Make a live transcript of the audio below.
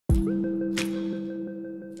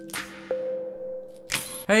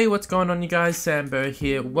Hey, what's going on you guys? Sambo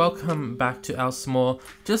here. Welcome back to our small.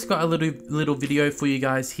 Just got a little video for you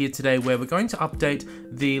guys here today where we're going to update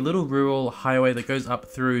the little rural highway that goes up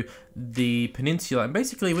through the peninsula, and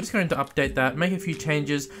basically we're just going to update that, make a few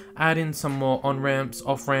changes, add in some more on-ramps,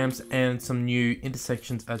 off-ramps, and some new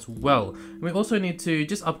intersections as well. And we also need to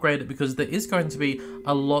just upgrade it because there is going to be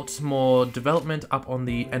a lot more development up on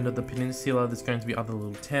the end of the peninsula. There's going to be other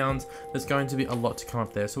little towns. There's going to be a lot to come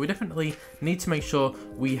up there, so we definitely need to make sure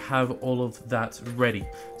we have all of that ready.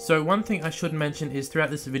 So one thing I should mention is throughout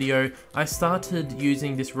this video I started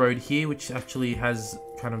using this road here, which actually has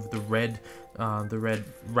kind of the red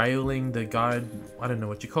railing, the guide, I don't know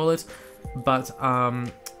what you call it, but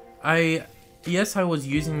I was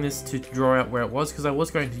using this to draw out where it was because I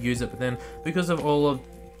was going to use it, but then because of all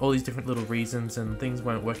these different little reasons and things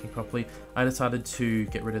weren't working properly, I decided to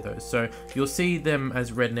get rid of those. So you'll see them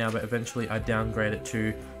as red now, but eventually I downgrade it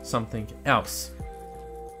to something else.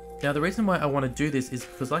 Now the reason why I want to do this is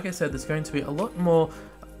because, like I said, there's going to be a lot more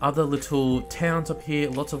other little towns up here,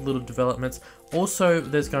 lots of little developments. Also,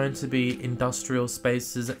 there's going to be industrial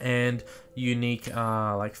spaces and unique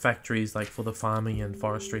like factories, like for the farming and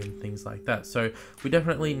forestry and things like that. So we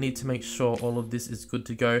definitely need to make sure all of this is good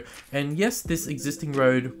to go. And yes, this existing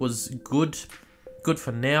road was good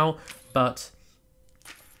for now, but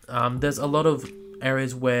there's a lot of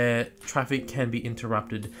areas where traffic can be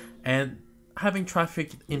interrupted, and having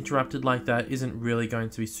traffic interrupted like that isn't really going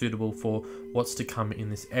to be suitable for what's to come in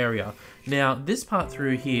this area. Now, this part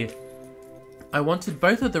through here, I wanted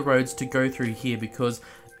both of the roads to go through here because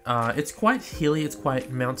it's quite hilly, it's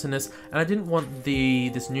quite mountainous, and I didn't want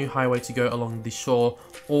this new highway to go along the shore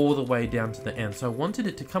all the way down to the end. So I wanted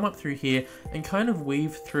it to come up through here and kind of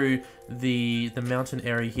weave through the mountain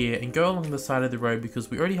area here and go along the side of the road because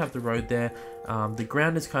we already have the road there. The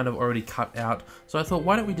ground is kind of already cut out, so I thought,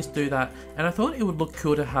 why don't we just do that? And I thought it would look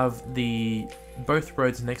cool to have both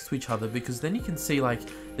roads next to each other, because then you can see like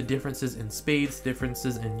the differences in speeds,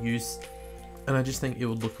 differences in use, and I just think it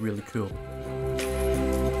would look really cool.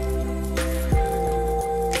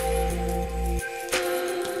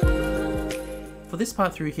 For this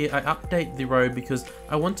part through here, I update the road because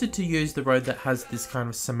I wanted to use the road that has this kind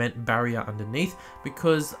of cement barrier underneath,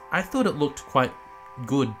 because I thought it looked quite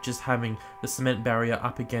good just having the cement barrier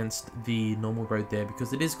up against the normal road there,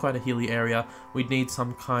 because it is quite a hilly area. We'd need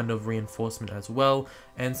some kind of reinforcement as well,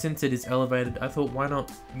 and since it is elevated, I thought, why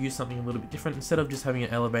not use something a little bit different instead of just having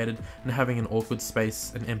it elevated and having an awkward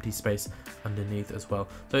space, an empty space underneath as well.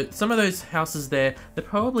 So some of those houses there, they're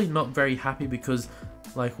probably not very happy because,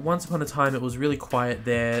 like, once upon a time it was really quiet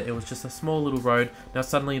there, it was just a small little road. Now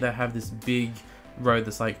suddenly they have this big road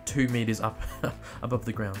that's like 2 meters up above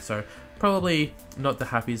the ground, so probably not the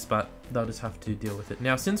happiest, but they'll just have to deal with it.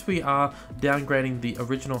 Now, since we are downgrading the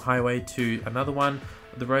original highway to another one,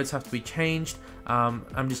 the roads have to be changed.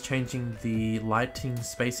 I'm just changing the lighting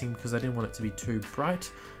spacing because I didn't want it to be too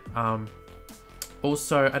bright.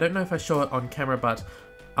 Also, I don't know if I show it on camera, but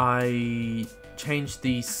I changed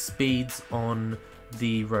the speeds on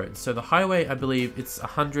the road. So the highway, I believe it's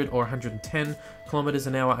 100 or 110 kilometers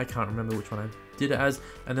an hour. I can't remember which one I did it as.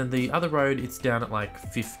 And then the other road, it's down at like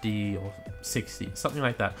 50 or 60, something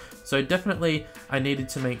like that. So definitely I needed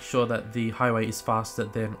to make sure that the highway is faster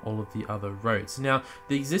than all of the other roads. Now,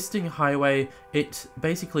 the existing highway, it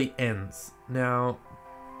basically ends. Now,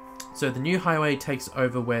 so the new highway takes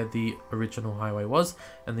over where the original highway was,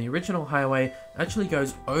 and the original highway actually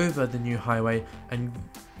goes over the new highway and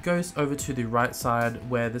goes over to the right side,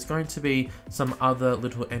 where there's going to be some other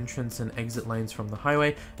little entrance and exit lanes from the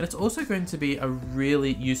highway. And it's also going to be a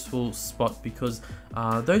really useful spot because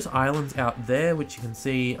those islands out there, which you can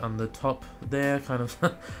see on the top there, kind of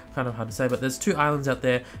hard to say, but there's 2 islands out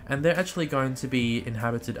there and they're actually going to be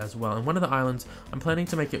inhabited as well. And one of the islands, I'm planning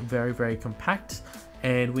to make it very, very compact,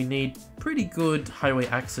 and we need pretty good highway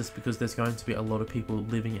access because there's going to be a lot of people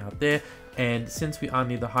living out there, and since we are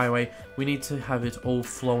near the highway, we need to have it all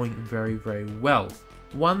flowing very, very well.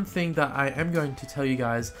 One thing that I am going to tell you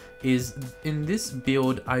guys is in this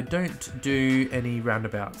build I don't do any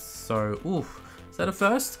roundabouts, so oof, is that a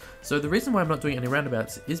first? So the reason why I'm not doing any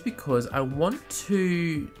roundabouts is because I don't want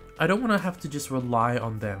to have to just rely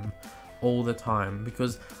on them all the time,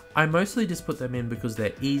 because I mostly just put them in because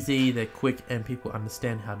they're easy, they're quick, and people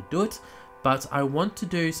understand how to do it. But I want to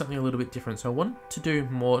do something a little bit different, so I want to do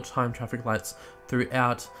more time traffic lights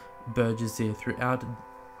throughout Burgess here, throughout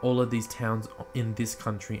all of these towns in this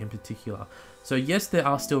country in particular. So yes, there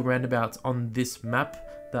are still roundabouts on this map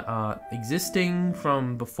that are existing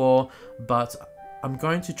from before, but I'm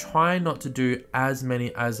going to try not to do as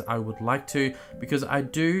many as I would like to, because I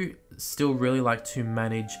do still really like to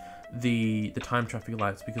manage the time traffic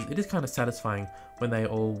lights, because it is kind of satisfying when they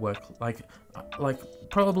all work. Like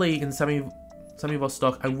probably in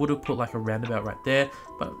Vladivostok, I would have put like a roundabout right there,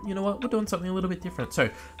 but you know what, we're doing something a little bit different. So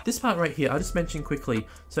this part right here, I'll just mention quickly.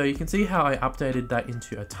 So you can see how I updated that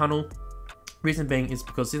into a tunnel. Reason being is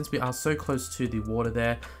because since we are so close to the water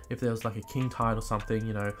there, if there was like a king tide or something,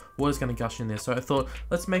 you know, water's going to gush in there. So I thought,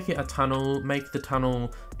 let's make it a tunnel, make the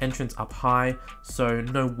tunnel entrance up high so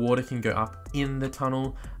no water can go up in the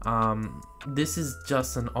tunnel. This is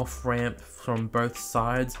just an off ramp from both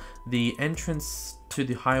sides. The entrance to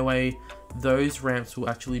the highway, those ramps will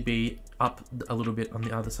actually be up a little bit on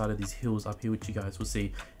the other side of these hills up here, which you guys will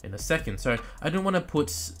see in a second. So I didn't want to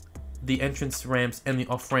put the entrance ramps and the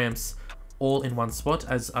off ramps all in one spot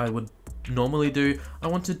as I would normally do. I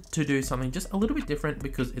wanted to do something just a little bit different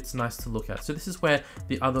because it's nice to look at. So this is where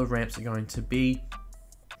the other ramps are going to be.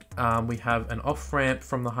 We have an off ramp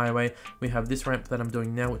from the highway. We have this ramp that I'm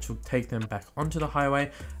doing now, which will take them back onto the highway.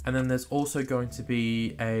 And then there's also going to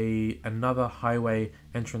be another highway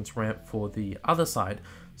entrance ramp for the other side.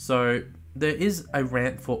 So there is a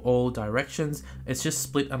ramp for all directions. It's just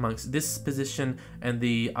split amongst this position and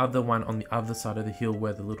the other one on the other side of the hill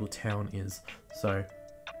where the little town is. So,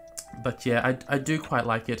 but yeah, I do quite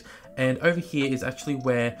like it. And over here is actually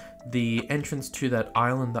where the entrance to that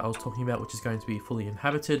island that I was talking about, which is going to be fully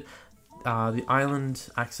inhabited. The island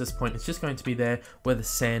access point is just going to be there where the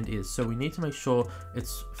sand is, so we need to make sure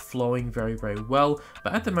it's flowing very, very well.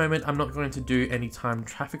 But at the moment, I'm not going to do any time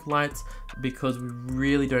traffic lights because we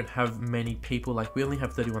really don't have many people. Like, we only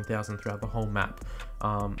have 31,000 throughout the whole map.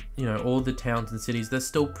 You know, all the towns and cities, they're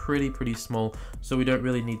still pretty small, so we don't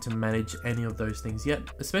really need to manage any of those things yet,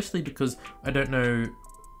 especially because I don't know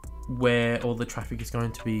where all the traffic is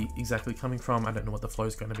going to be exactly coming from. I don't know what the flow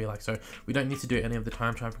is going to be like, so we don't need to do any of the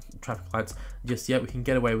time traffic lights just yet. We can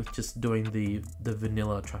get away with just doing the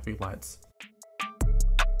vanilla traffic lights.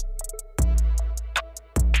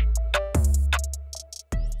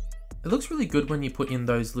 It looks really good when you put in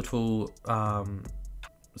those little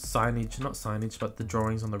signage, not signage, but the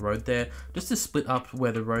drawings on the road there, just to split up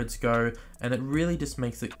where the roads go, and it really just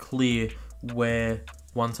makes it clear where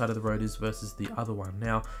one side of the road is versus the other one.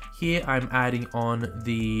 Now here I'm adding on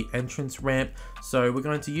the entrance ramp, so we're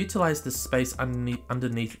going to utilize the space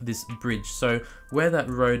underneath this bridge. So where that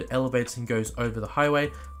road elevates and goes over the highway,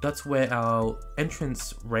 that's where our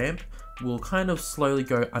entrance ramp will kind of slowly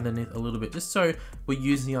go underneath a little bit, just so we're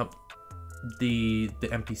using up the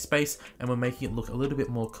empty space and we're making it look a little bit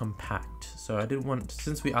more compact. So I didn't want,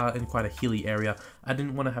 since we are in quite a hilly area, I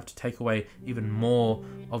didn't want to have to take away even more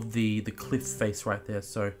of the cliff face right there.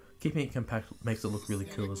 So keeping it compact makes it look really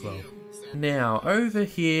cool as well. Now over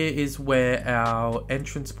here is where our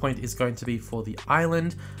entrance point is going to be for the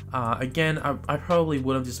island. Again, I probably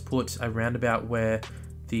would have just put a roundabout where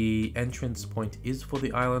the entrance point is for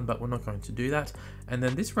the island, but we're not going to do that. And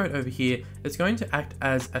then this road over here is going to act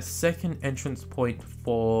as a second entrance point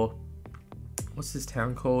for, what's this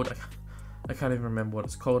town called? I can't even remember what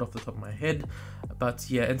it's called off the top of my head. But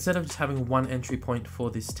yeah, instead of just having one entry point for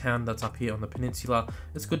this town that's up here on the peninsula,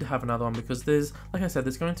 it's good to have another one because there's, like I said,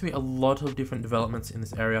 there's going to be a lot of different developments in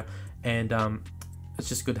this area, and it's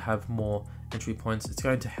just good to have more entry points. It's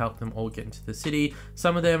going to help them all get into the city.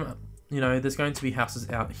 Some of them, you know, there's going to be houses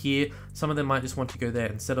out here. Some of them might just want to go there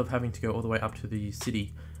instead of having to go all the way up to the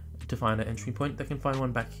city to find an entry point. They can find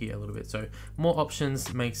one back here a little bit. So more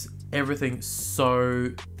options makes everything so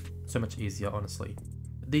much easier, honestly.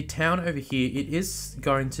 The town over here, it is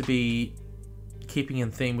going to be keeping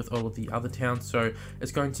in theme with all of the other towns. So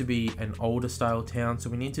it's going to be an older style town. So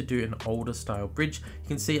we need to do an older style bridge. You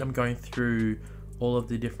can see I'm going through all of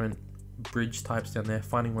the different bridge types down there,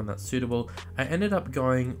 finding one that's suitable. I ended up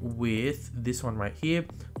going with this one right here.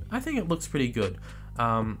 I think it looks pretty good.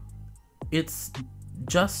 It's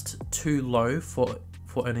just too low for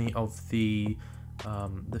any of the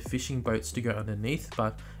fishing boats to go underneath,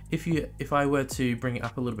 but if I were to bring it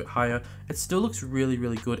up a little bit higher, it still looks really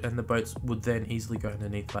good, and the boats would then easily go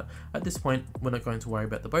underneath. But at this point, we're not going to worry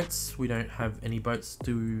about the boats. We don't have any boats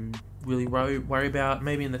to really worry about,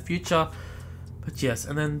 maybe in the future. But yes,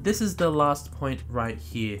 and then this is the last point right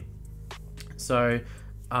here. So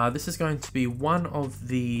this is going to be one of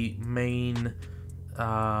the main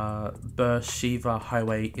Beersheba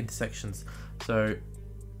highway intersections. So,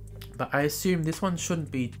 but I assume this one shouldn't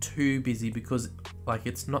be too busy because, like,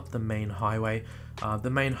 it's not the main highway. The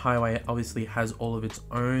main highway obviously has all of its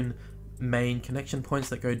own main connection points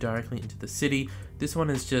that go directly into the city. This one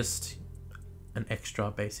is just an extra,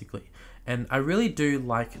 basically. And I really do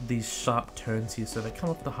like these sharp turns here. So they come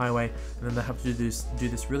off the highway and then they have to do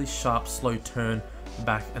this really sharp, slow turn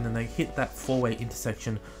back, and then they hit that four-way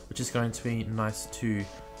intersection, which is going to be nice to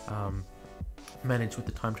manage with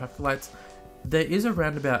the time traffic lights. There is a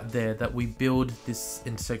roundabout there that we build this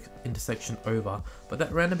intersection over, but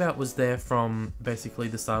that roundabout was there from basically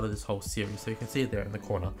the start of this whole series, so you can see it there in the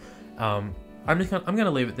corner. I'm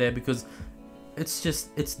gonna leave it there because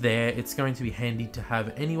it's there. It's going to be handy to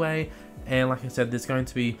have anyway, and like I said, there's going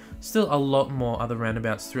to be still a lot more other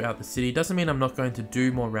roundabouts throughout the city. Doesn't mean I'm not going to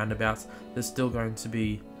do more roundabouts. There's still going to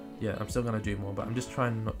be, yeah, I'm still going to do more, but I'm just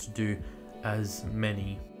trying not to do as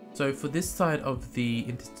many. So for this side of the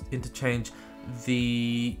interchange,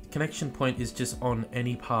 the connection point is just on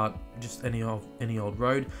any part, just any old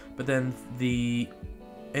road, but then the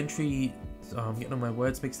entry, I'm getting all my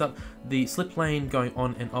words mixed up, the slip lane going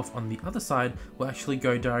on and off on the other side will actually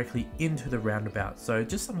go directly into the roundabout. So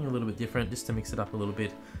just something a little bit different, just to mix it up a little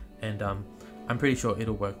bit, and I'm pretty sure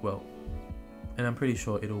it'll work well.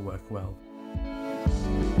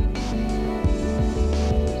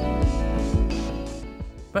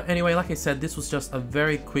 But anyway, like I said, this was just a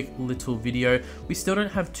very quick little video. We still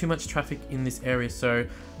don't have too much traffic in this area, so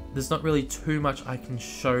there's not really too much I can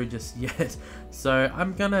show just yet. So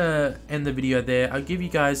I'm gonna end the video there. I'll give you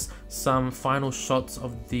guys some final shots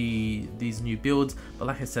of these new builds, but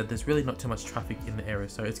like I said, there's really not too much traffic in the area,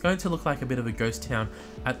 so it's going to look like a bit of a ghost town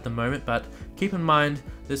at the moment. But keep in mind,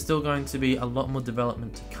 there's still going to be a lot more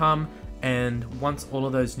development to come. And once all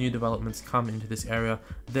of those new developments come into this area,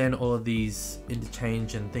 then all of these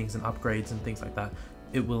interchange and things and upgrades and things like that,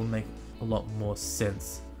 it will make a lot more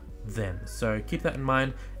sense then. So keep that in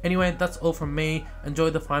mind. Anyway, that's all from me.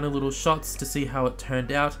 Enjoy the final little shots to see how it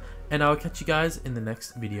turned out, and I'll catch you guys in the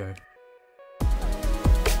next video.